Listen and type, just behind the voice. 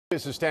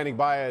This is standing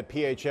by at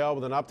PHL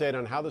with an update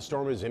on how the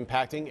storm is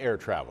impacting air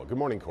travel. Good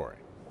morning, Corey.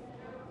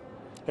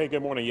 Hey,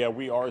 good morning. Yeah,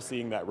 we are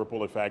seeing that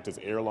ripple effect as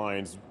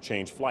airlines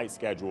change flight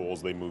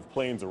schedules. They move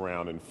planes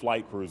around and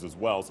flight crews as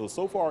well.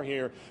 So far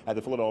here at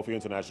the Philadelphia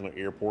International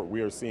Airport, we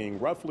are seeing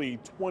roughly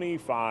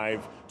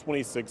 25,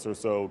 26 or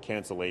so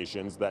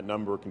cancellations. That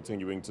number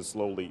continuing to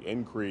slowly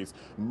increase.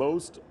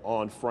 Most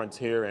on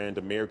Frontier and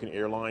American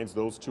Airlines.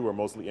 Those two are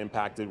mostly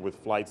impacted with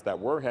flights that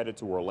were headed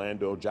to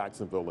Orlando,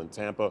 Jacksonville, and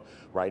Tampa.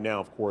 Right now,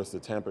 of course,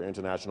 the Tampa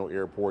International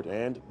Airport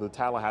and the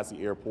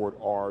Tallahassee Airport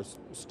are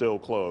still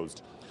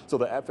closed. So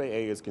the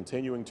FAA is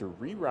continuing to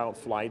reroute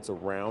flights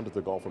around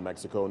the Gulf of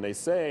Mexico, and they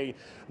say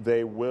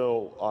they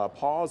will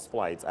pause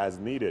flights as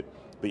needed.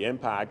 The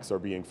impacts are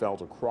being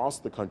felt across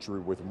the country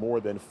with more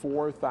than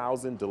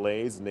 4,000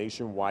 delays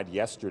nationwide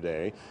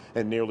yesterday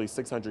and nearly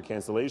 600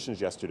 cancellations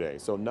yesterday.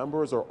 So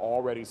numbers are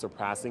already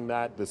surpassing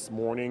that this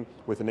morning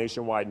with the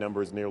nationwide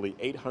numbers nearly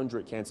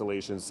 800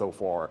 cancellations so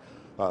far.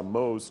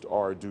 Most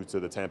are due to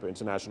the Tampa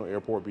International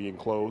Airport being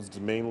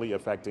closed, mainly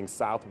affecting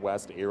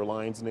Southwest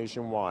Airlines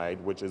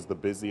nationwide, which is the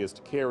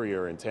busiest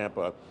carrier in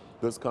Tampa.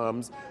 This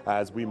comes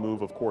as we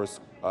move, of course,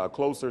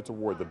 closer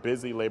toward the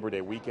busy Labor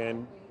Day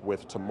weekend,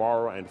 with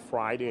tomorrow and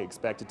Friday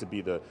expected to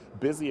be the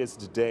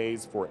busiest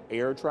days for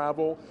air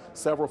travel.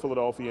 Several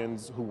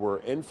Philadelphians who were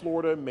in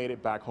Florida made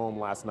it back home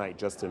last night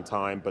just in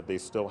time, but they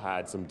still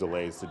had some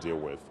delays to deal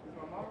with.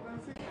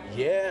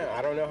 Yeah,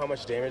 I don't know how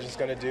much damage it's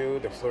going to do.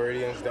 The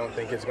Floridians don't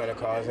think it's going to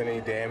cause any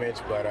damage,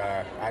 but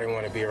I didn't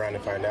want to be around to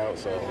find out,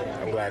 so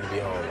I'm glad to be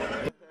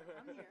home.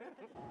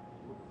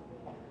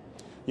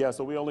 Yeah,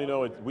 so we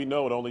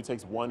know it only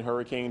takes one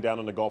hurricane down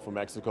in the Gulf of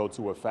Mexico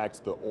to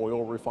affect the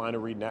oil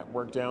refinery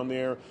network down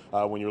there.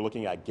 When you're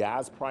looking at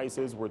gas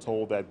prices, we're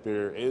told that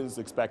there is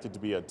expected to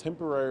be a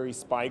temporary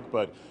spike,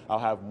 but I'll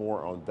have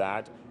more on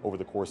that over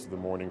the course of the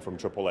morning from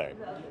AAA.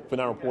 For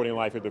now, reporting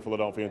live at the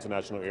Philadelphia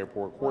International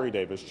Airport, Corey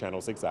Davis,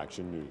 Channel 6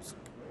 Action News.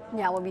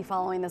 Yeah, we'll be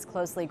following this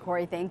closely,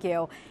 Corey. Thank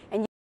you.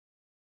 And